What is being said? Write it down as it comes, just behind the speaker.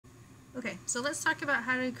Okay, so let's talk about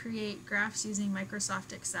how to create graphs using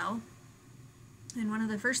Microsoft Excel. And one of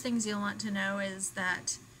the first things you'll want to know is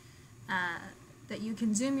that you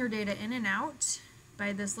can zoom your data in and out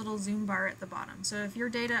by this little zoom bar at the bottom. So if your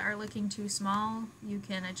data are looking too small, you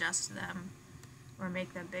can adjust them or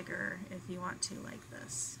make them bigger if you want to, like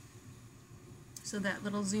this. So that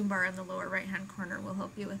little zoom bar in the lower right hand corner will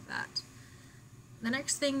help you with that. The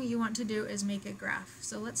next thing you want to do is make a graph.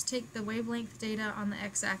 So let's take the wavelength data on the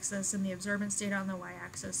x-axis and the absorbance data on the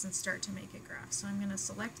y-axis and start to make a graph. So I'm going to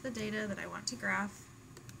select the data that I want to graph,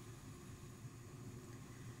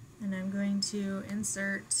 and I'm going to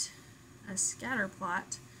insert a scatter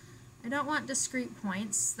plot. I don't want discrete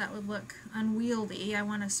points, that would look unwieldy. I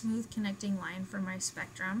want a smooth connecting line for my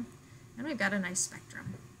spectrum, and we've got a nice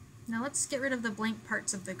spectrum. Now let's get rid of the blank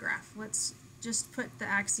parts of the graph. Let's just put the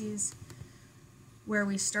axes where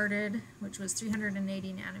we started, which was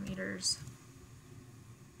 380 nanometers,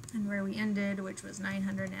 and where we ended, which was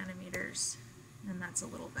 900 nanometers, and that's a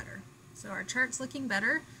little better. So our chart's looking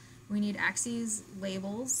better. We need axes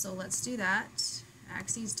labels, so let's do that.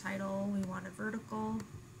 Axes title, we want a vertical.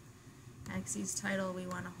 Axes title, we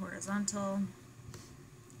want a horizontal.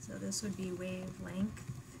 So this would be wavelength,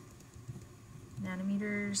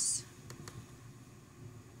 nanometers,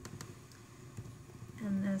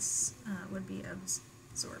 and this would be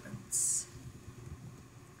absorbance.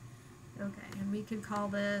 Okay, and we could call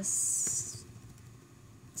this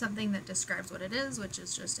something that describes what it is, which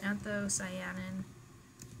is just anthocyanin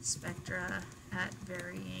spectra at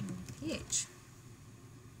varying pH.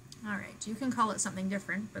 Alright, you can call it something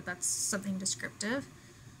different, but that's something descriptive.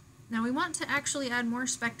 Now we want to actually add more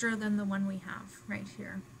spectra than the one we have right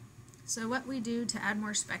here. So what we do to add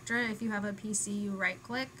more spectra, if you have a PC, you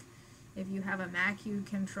right-click. If you have a Mac, you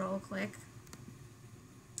control-click,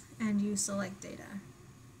 and you select data.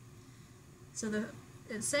 So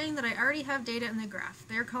it's saying that I already have data in the graph.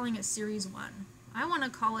 They're calling it Series 1. I want to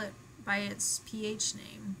call it by its pH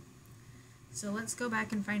name. So let's go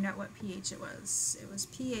back and find out what pH it was. It was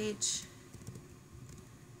pH.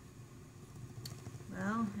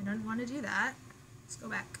 Well, I don't want to do that. Let's go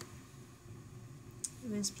back.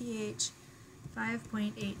 It was pH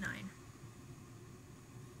 5.89.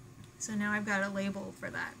 So now I've got a label for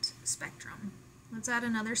that spectrum. Let's add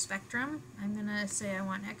another spectrum. I'm going to say I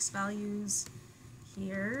want X values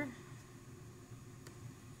here.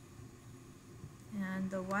 And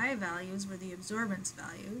the Y values were the absorbance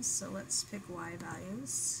values, so let's pick Y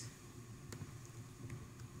values.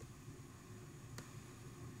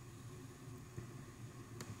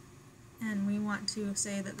 And we want to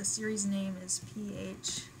say that the series name is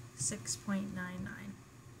pH 6.99.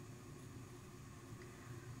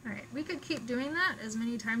 Alright, we could keep doing that as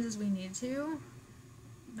many times as we need to,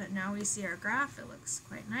 but now we see our graph. It looks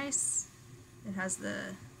quite nice. It has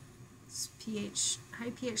the pH, high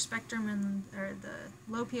pH spectrum and the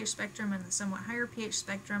low pH spectrum and the somewhat higher pH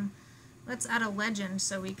spectrum. Let's add a legend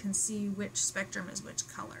so we can see which spectrum is which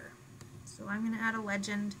color. So I'm going to add a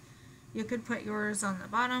legend. You could put yours on the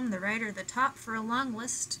bottom, the right, or the top. For a long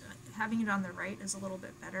list, having it on the right is a little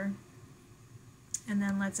bit better. And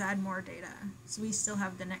then let's add more data. So we still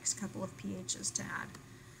have the next couple of pHs to add.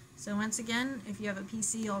 So once again, if you have a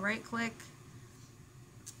PC, you'll right-click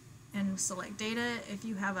and select data. If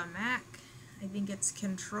you have a Mac, I think it's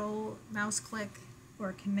Control mouse click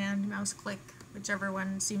or Command mouse click, whichever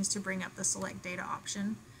one seems to bring up the select data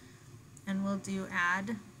option. And we'll do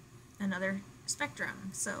add another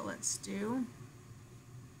spectrum. So let's do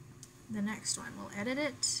the next one. We'll edit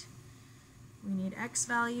it. We need X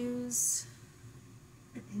values.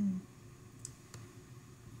 And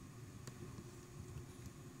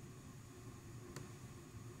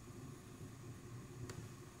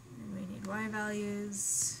we need Y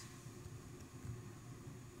values.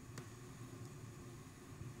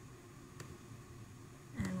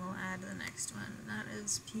 And we'll add the next one. That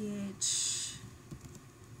is pH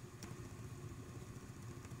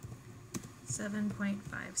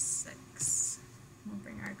 7.56. We'll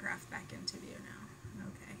bring our graph back into view now.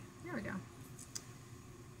 Okay, there we go.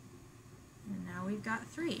 And now we've got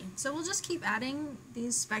 3. So we'll just keep adding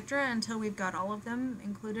these spectra until we've got all of them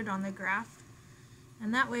included on the graph.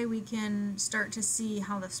 And that way we can start to see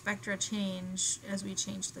how the spectra change as we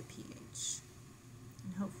change the pH.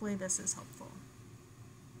 And hopefully this is helpful.